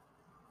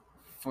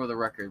 for the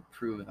record,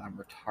 prove if I'm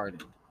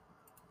retarded.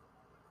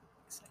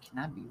 I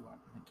cannot be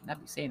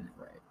saying that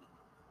right.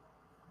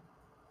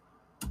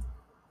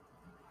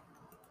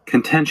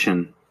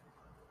 Contention.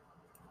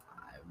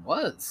 I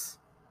was.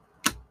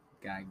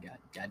 God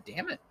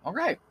damn it. All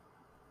right.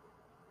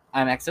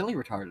 I'm accidentally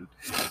retarded.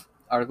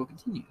 Article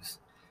continues.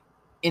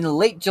 In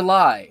late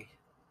July,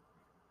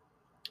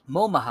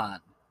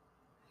 Momahan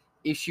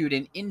issued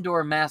an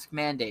indoor mask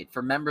mandate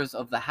for members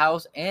of the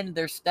House and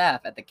their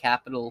staff at the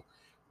Capitol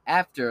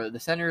after the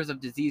Centers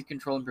of Disease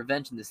Control and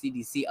Prevention, the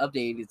CDC,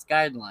 updated its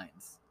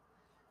guidelines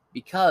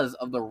because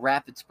of the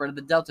rapid spread of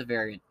the Delta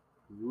variant.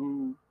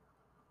 Ooh.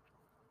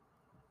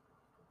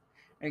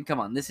 And come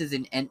on, this is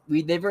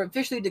they've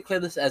officially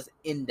declared this as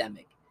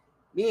endemic,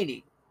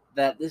 meaning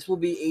that this will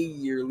be a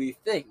yearly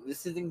thing.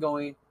 This isn't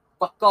going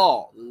fuck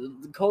all.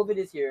 The COVID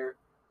is here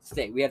to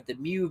stay. We have the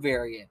Mu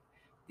variant,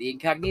 the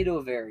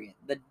incognito variant,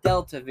 the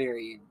Delta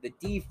variant, the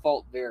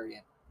default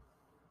variant.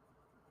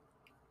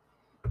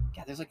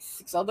 God, there's like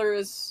 6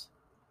 others.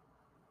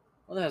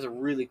 One that has a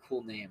really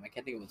cool name. I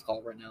can't think of what it's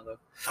called right now, though.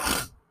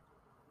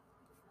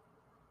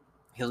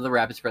 Because of the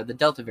rapid spread of the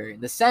Delta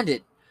variant. The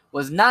Senate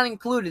was not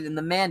included in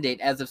the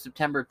mandate as of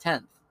September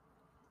 10th.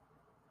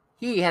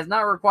 He has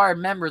not required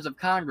members of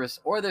Congress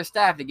or their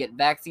staff to get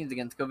vaccines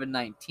against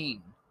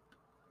COVID-19.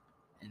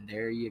 And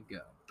there you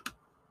go.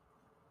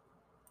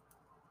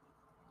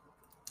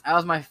 That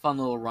was my fun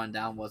little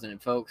rundown, wasn't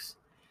it, folks?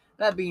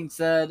 That being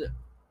said,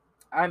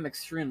 I'm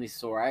extremely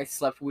sore. I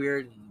slept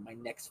weird and my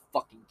neck's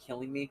fucking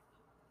killing me.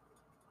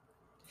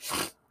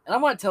 And I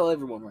want to tell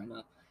everyone right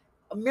now,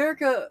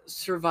 America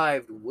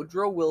survived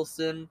Woodrow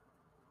Wilson.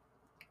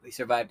 We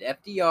survived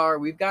FDR.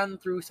 We've gotten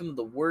through some of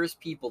the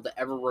worst people to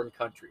ever run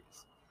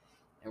countries.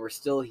 And we're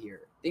still here.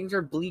 Things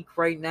are bleak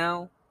right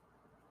now,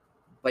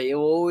 but it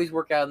will always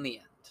work out in the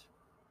end.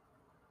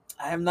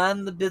 I am not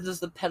in the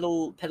business of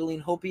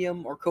peddling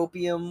hopium or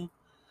copium.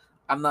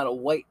 I'm not a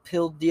white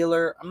pill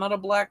dealer. I'm not a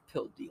black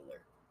pill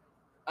dealer.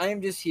 I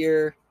am just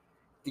here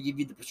to give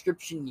you the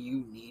prescription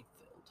you need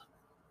filled.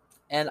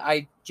 And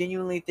I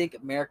genuinely think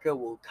America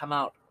will come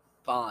out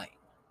fine.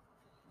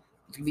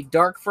 It's going to be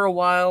dark for a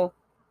while.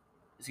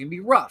 It's going to be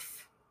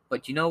rough.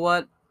 But you know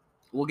what?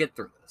 We'll get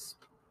through this.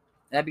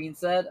 That being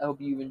said, I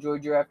hope you've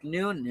enjoyed your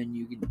afternoon and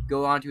you can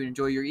go on to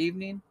enjoy your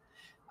evening.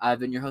 I've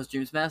been your host,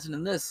 James Masson,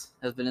 and this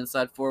has been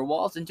Inside Four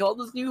Walls. And to all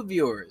those new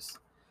viewers,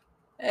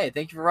 hey,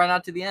 thank you for riding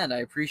out to the end. I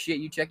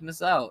appreciate you checking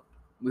us out.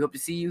 We hope to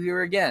see you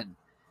here again.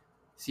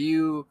 See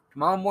you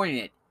tomorrow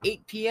morning at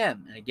 8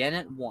 p.m. and again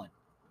at 1.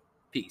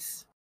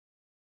 Peace.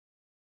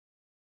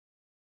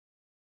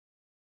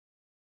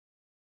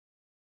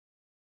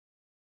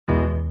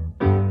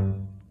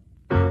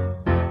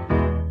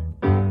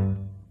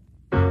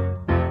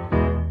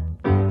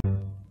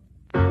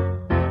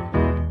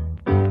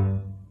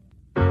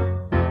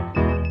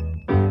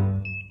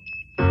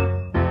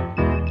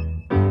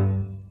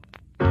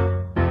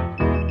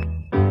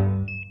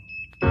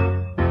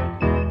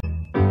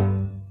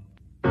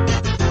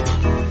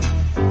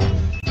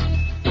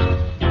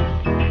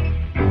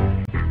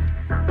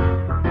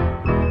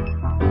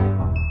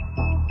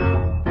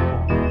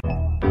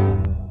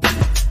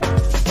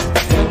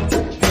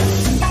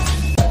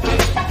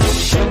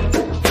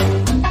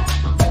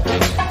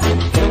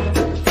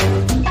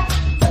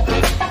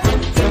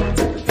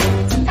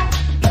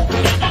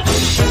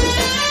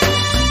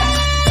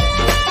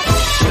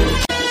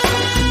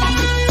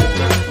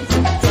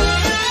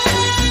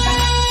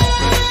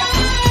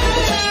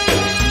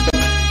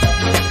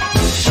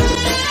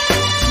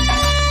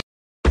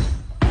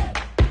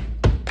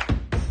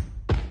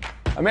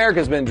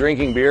 America's been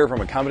drinking beer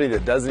from a company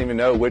that doesn't even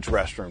know which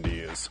restroom to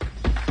use.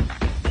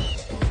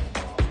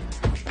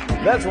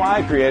 That's why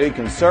I created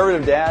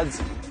Conservative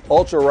Dad's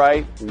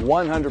ultra-right,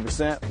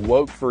 100%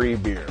 woke-free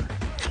beer.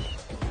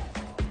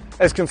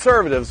 As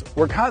conservatives,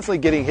 we're constantly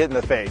getting hit in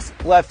the face,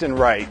 left and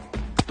right,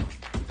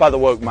 by the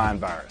woke mind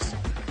virus.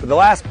 But the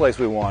last place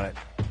we want it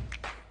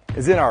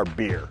is in our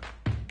beer.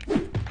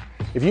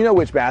 If you know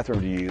which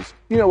bathroom to use,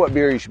 you know what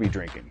beer you should be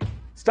drinking.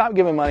 Stop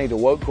giving money to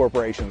woke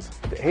corporations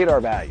that hate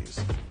our values.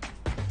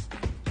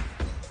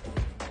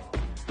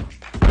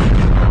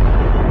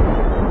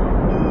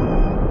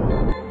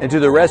 And to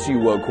the rest of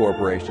you woke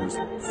corporations,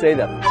 stay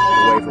the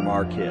away from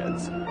our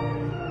kids.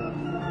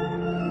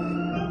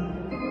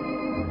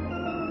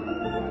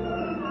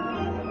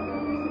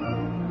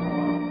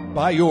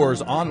 Buy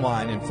yours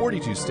online in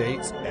 42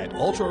 states at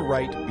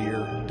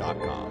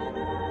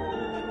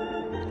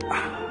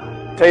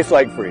ultrarightbeer.com. Tastes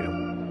like freedom.